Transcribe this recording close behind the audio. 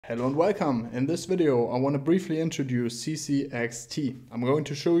Hello and welcome. In this video I want to briefly introduce CCXT. I'm going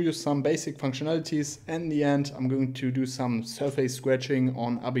to show you some basic functionalities and in the end I'm going to do some surface scratching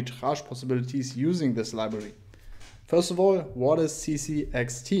on arbitrage possibilities using this library. First of all, what is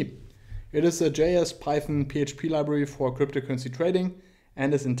CCXT? It is a JS, Python, PHP library for cryptocurrency trading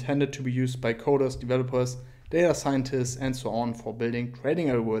and is intended to be used by coders, developers, data scientists and so on for building trading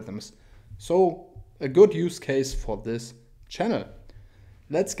algorithms. So a good use case for this channel.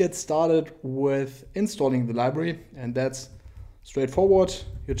 Let's get started with installing the library, and that's straightforward.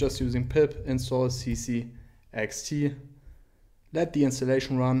 You're just using pip install CCXT, let the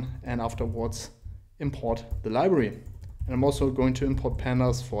installation run, and afterwards import the library. And I'm also going to import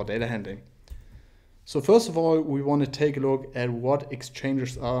pandas for data handling. So first of all, we want to take a look at what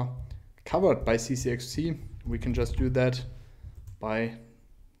exchanges are covered by CCXT. We can just do that by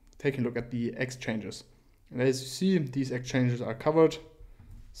taking a look at the exchanges. And as you see, these exchanges are covered.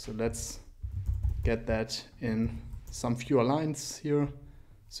 So let's get that in some fewer lines here.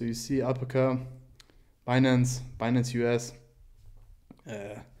 So you see Alpaca, Binance, Binance US,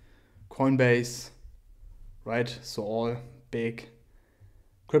 Coinbase, right? So all big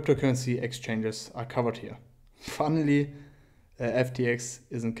cryptocurrency exchanges are covered here. Funnily, FTX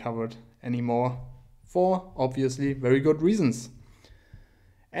isn't covered anymore for obviously very good reasons.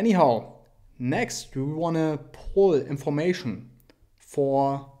 Anyhow, next we want to pull information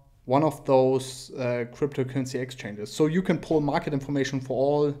for one of those cryptocurrency exchanges. So you can pull market information for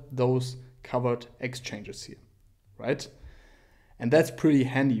all those covered exchanges here, right? And that's pretty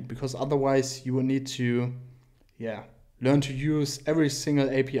handy because otherwise you will need to learn to use every single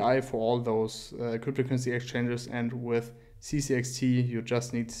API for all those cryptocurrency exchanges, and with CCXT you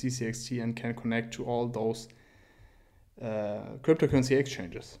just need CCXT and can connect to all those cryptocurrency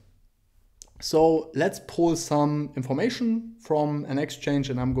exchanges. So let's pull some information from an exchange,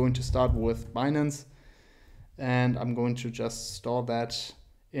 and I'm going to start with Binance, and I'm going to just store that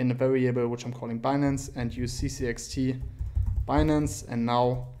in a variable which I'm calling Binance and use CCXT Binance, and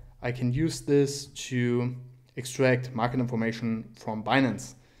now I can use this to extract market information from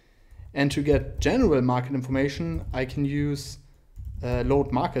Binance. And to get general market information, I can use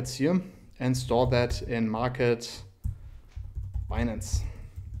load markets here and store that in market Binance.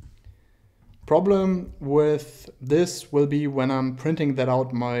 Problem with this will be when I'm printing that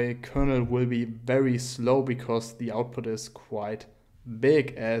out, my kernel will be very slow because the output is quite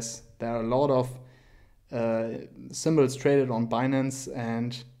big, as there are a lot of symbols traded on Binance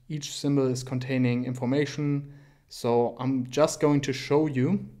and each symbol is containing information. So I'm just going to show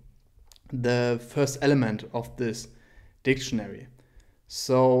you the first element of this dictionary.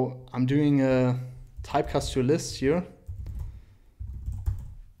 So I'm doing a typecast to list here,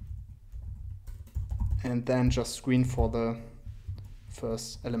 and then just screen for the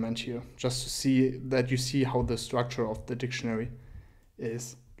first element here, just to see that you see how the structure of the dictionary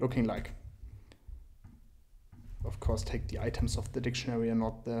is looking like. Of course, take the items of the dictionary and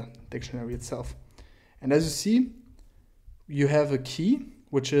not the dictionary itself. And as you see, you have a key,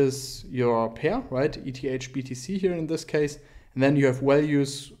 which is your pair, right? ETH BTC here in this case. And then you have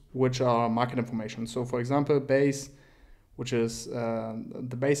values, which are market information. So for example, base, which is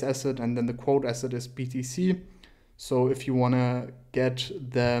the base asset, and then the quote asset is BTC. So if you want to get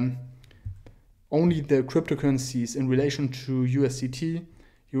only the cryptocurrencies in relation to USDT,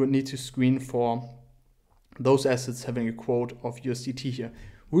 you would need to screen for those assets having a quote of USDT here.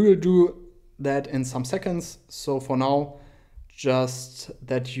 We will do that in some seconds. So for now, just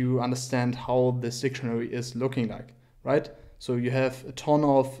that you understand how this dictionary is looking like, right? So you have a ton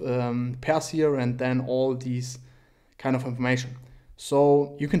of pairs here and then all these kind of information.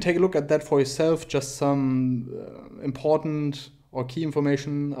 So you can take a look at that for yourself, just some important or key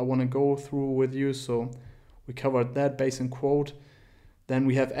information I want to go through with you. So we covered that, base and quote. Then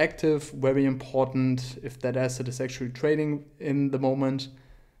we have active, very important if that asset is actually trading in the moment.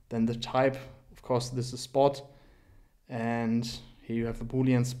 Then the type, of course, this is spot. And here you have a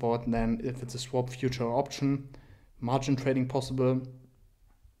Boolean spot. And then if it's a swap, future, or option, margin trading possible.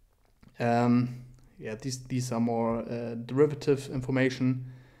 These are more derivative information.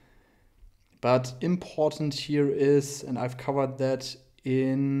 But important here is, and I've covered that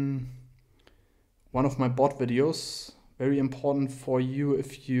in one of my bot videos, very important for you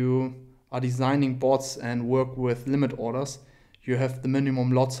if you are designing bots and work with limit orders, you have the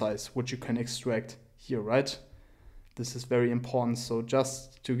minimum lot size, which you can extract here, right? This is very important. So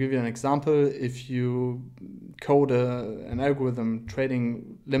just to give you an example, if you code an algorithm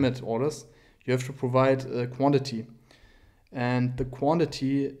trading limit orders, you have to provide a quantity, and the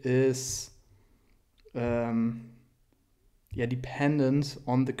quantity is dependent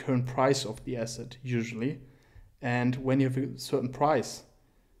on the current price of the asset usually. And when you have a certain price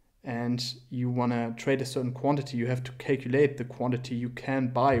and you want to trade a certain quantity, you have to calculate the quantity you can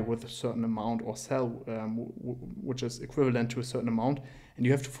buy with a certain amount or sell, which is equivalent to a certain amount. And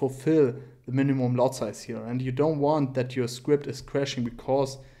you have to fulfill the minimum lot size here. And you don't want that your script is crashing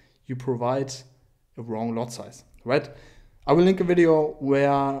because you provide a wrong lot size, right? I will link a video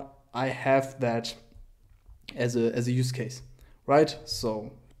where I have that as a use case, right?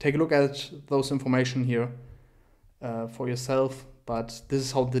 So take a look at those information here for yourself, but this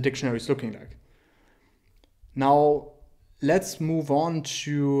is how the dictionary is looking like. Now let's move on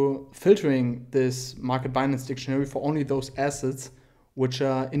to filtering this market Binance dictionary for only those assets which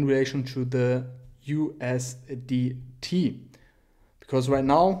are in relation to the USDT. Because right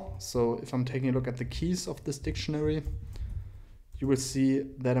now, so if I'm taking a look at the keys of this dictionary, you will see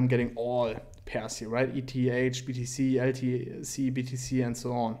that I'm getting all pairs here, right? ETH, BTC, LTC, BTC, and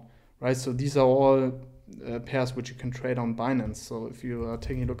so on, right? So these are all pairs which you can trade on Binance. So if you are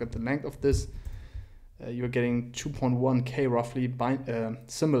taking a look at the length of this, you're getting 2.1K roughly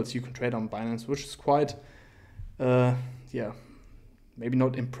symbols you can trade on Binance, which is quite, maybe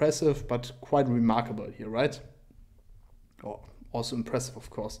not impressive, but quite remarkable here, right? Or also impressive, of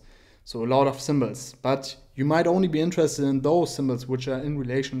course. So a lot of symbols, but you might only be interested in those symbols which are in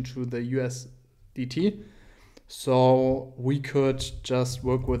relation to the USDT. So we could just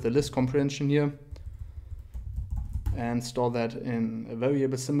work with the list comprehension here and store that in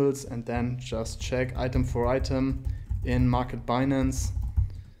variable symbols, and then just check item for item in market Binance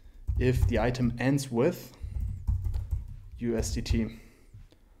if the item ends with USDT.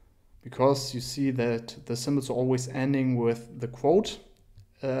 Because you see that the symbols are always ending with the quote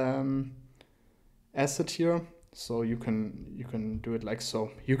asset here, so you can do it like so.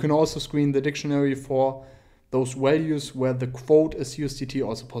 You can also screen the dictionary for those values where the quote is USDT,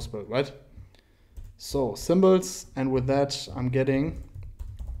 also possible, right? So symbols, and with that I'm getting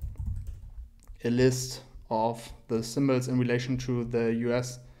a list of the symbols in relation to the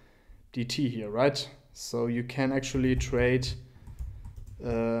USDT here, right? So you can actually trade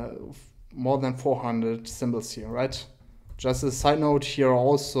more than 400 symbols here, right? Just as a side note, here are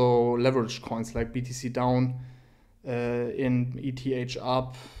also leverage coins like BTC down, in ETH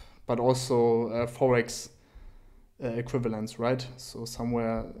up, but also Forex equivalents, right? So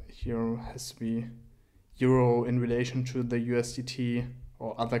somewhere here has to be Euro in relation to the USDT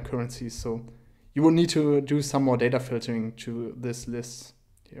or other currencies. So you will need to do some more data filtering to this list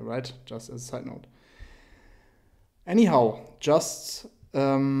here, right? Just as a side note. Anyhow, just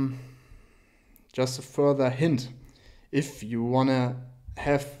a further hint. If you want to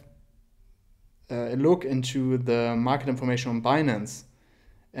have a look into the market information on Binance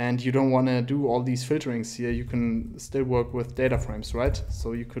and you don't want to do all these filterings here, you can still work with data frames, right?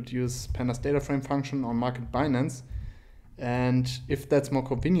 So you could use Pandas data frame function on market Binance. And if that's more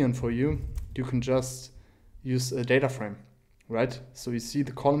convenient for you, you can just use a data frame, right? So you see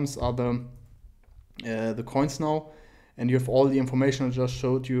the columns are the coins now, and you have all the information I just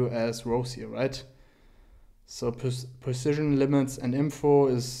showed you as rows here, right? So precision, limits, and info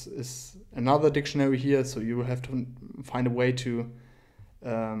is another dictionary here. So you will have to find a way to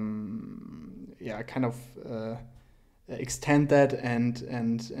extend that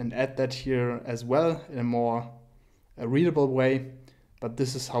and add that here as well in a more readable way. But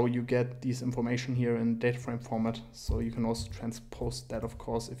this is how you get these information here in data frame format. So you can also transpose that, of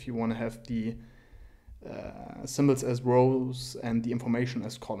course, if you want to have the symbols as rows and the information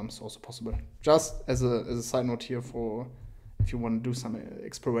as columns, also possible. Just as a side note here for if you want to do some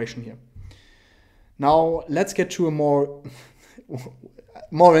exploration here. Now let's get to a more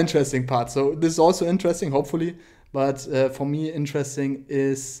interesting part. So this is also interesting, hopefully, but for me interesting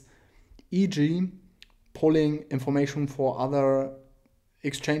is e.g. pulling information for other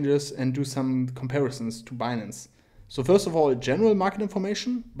exchanges and do some comparisons to Binance. So first of all, general market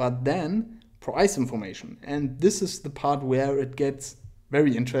information, but then price information. And this is the part where it gets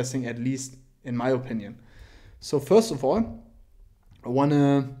very interesting, at least in my opinion. So first of all, I want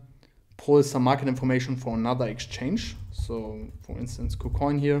to pull some market information for another exchange. So for instance,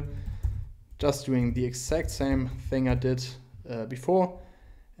 KuCoin here, just doing the exact same thing I did before,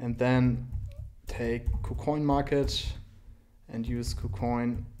 and then take KuCoin market and use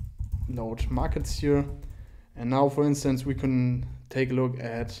KuCoin load markets here. And now, for instance, we can take a look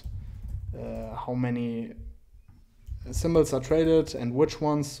at how many symbols are traded and which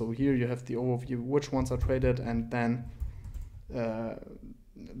ones. So here you have the overview, which ones are traded, and then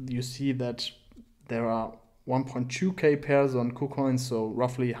you see that there are 1.2K pairs on KuCoin, so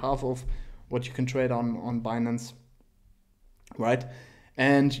roughly half of what you can trade on Binance. right?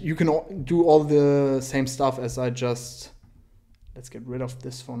 And you can do all the same stuff as I just, let's get rid of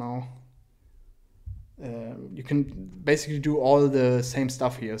this for now. You can basically do all the same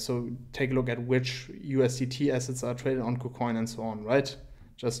stuff here. So take a look at which USDT assets are traded on KuCoin and so on, right?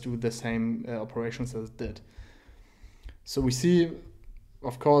 Just do the same operations as it did. So we see,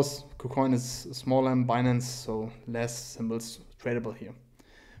 of course, KuCoin is smaller than Binance, so less symbols tradable here.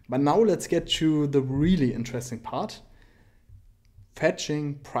 But now let's get to the really interesting part,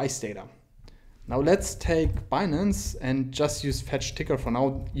 fetching price data. Now let's take Binance and just use fetch ticker for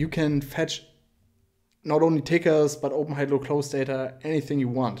now. You can fetch not only tickers, but open, high, low, close data, anything you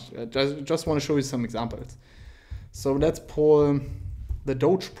want. Just want to show you some examples. So let's pull the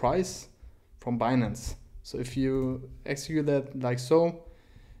Doge price from Binance. So if you execute that like so,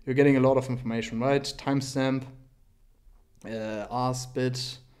 you're getting a lot of information, right? Timestamp, ask, bid,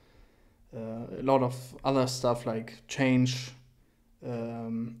 a lot of other stuff like change,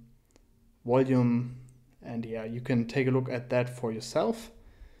 volume, and yeah, you can take a look at that for yourself.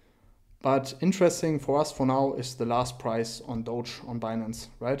 But interesting for us for now is the last price on Doge on Binance,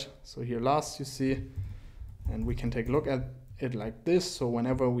 right? So here last you see, and we can take a look at it like this. So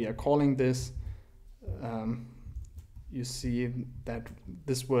whenever we are calling this, you see that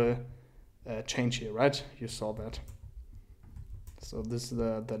this will change here, right? You saw that. So this is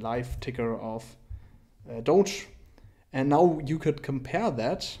the live ticker of Doge. And now you could compare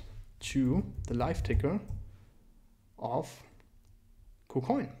that to the live ticker of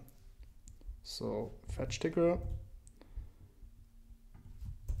KuCoin. So fetch ticker,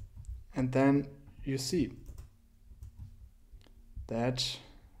 and then you see that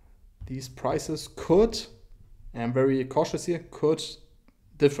these prices could, and I'm very cautious here, could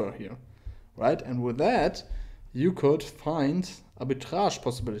differ here, right? And with that, you could find arbitrage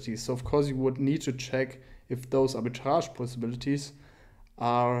possibilities. So of course you would need to check if those arbitrage possibilities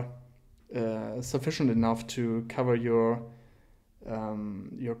are sufficient enough to cover your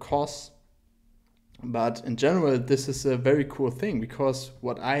costs. But in general, this is a very cool thing, because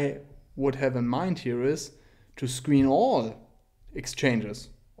what I would have in mind here is to screen all exchanges,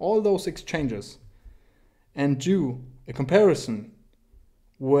 all those exchanges, and do a comparison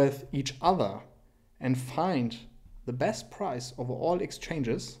with each other and find the best price over all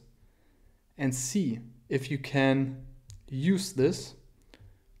exchanges and see if you can use this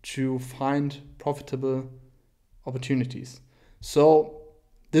to find profitable opportunities. So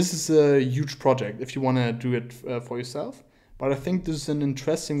this is a huge project if you want to do it for yourself, but I think this is an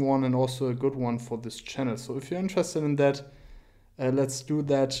interesting one and also a good one for this channel. So if you're interested in that, let's do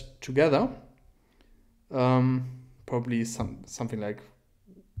that together. Probably something like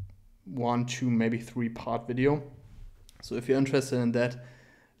 1, 2, maybe 3-part video. So if you're interested in that,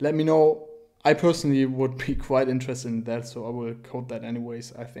 let me know. I personally would be quite interested in that, so I will code that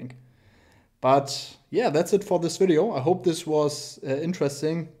anyways, I think. But yeah, that's it for this video. I hope this was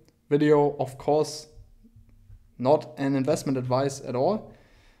interesting video. Of course, not an investment advice at all.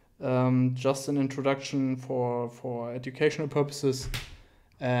 Just an introduction for educational purposes.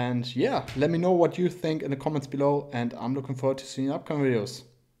 And yeah, let me know what you think in the comments below. And I'm looking forward to seeing upcoming videos.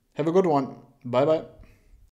 Have a good one. Bye bye.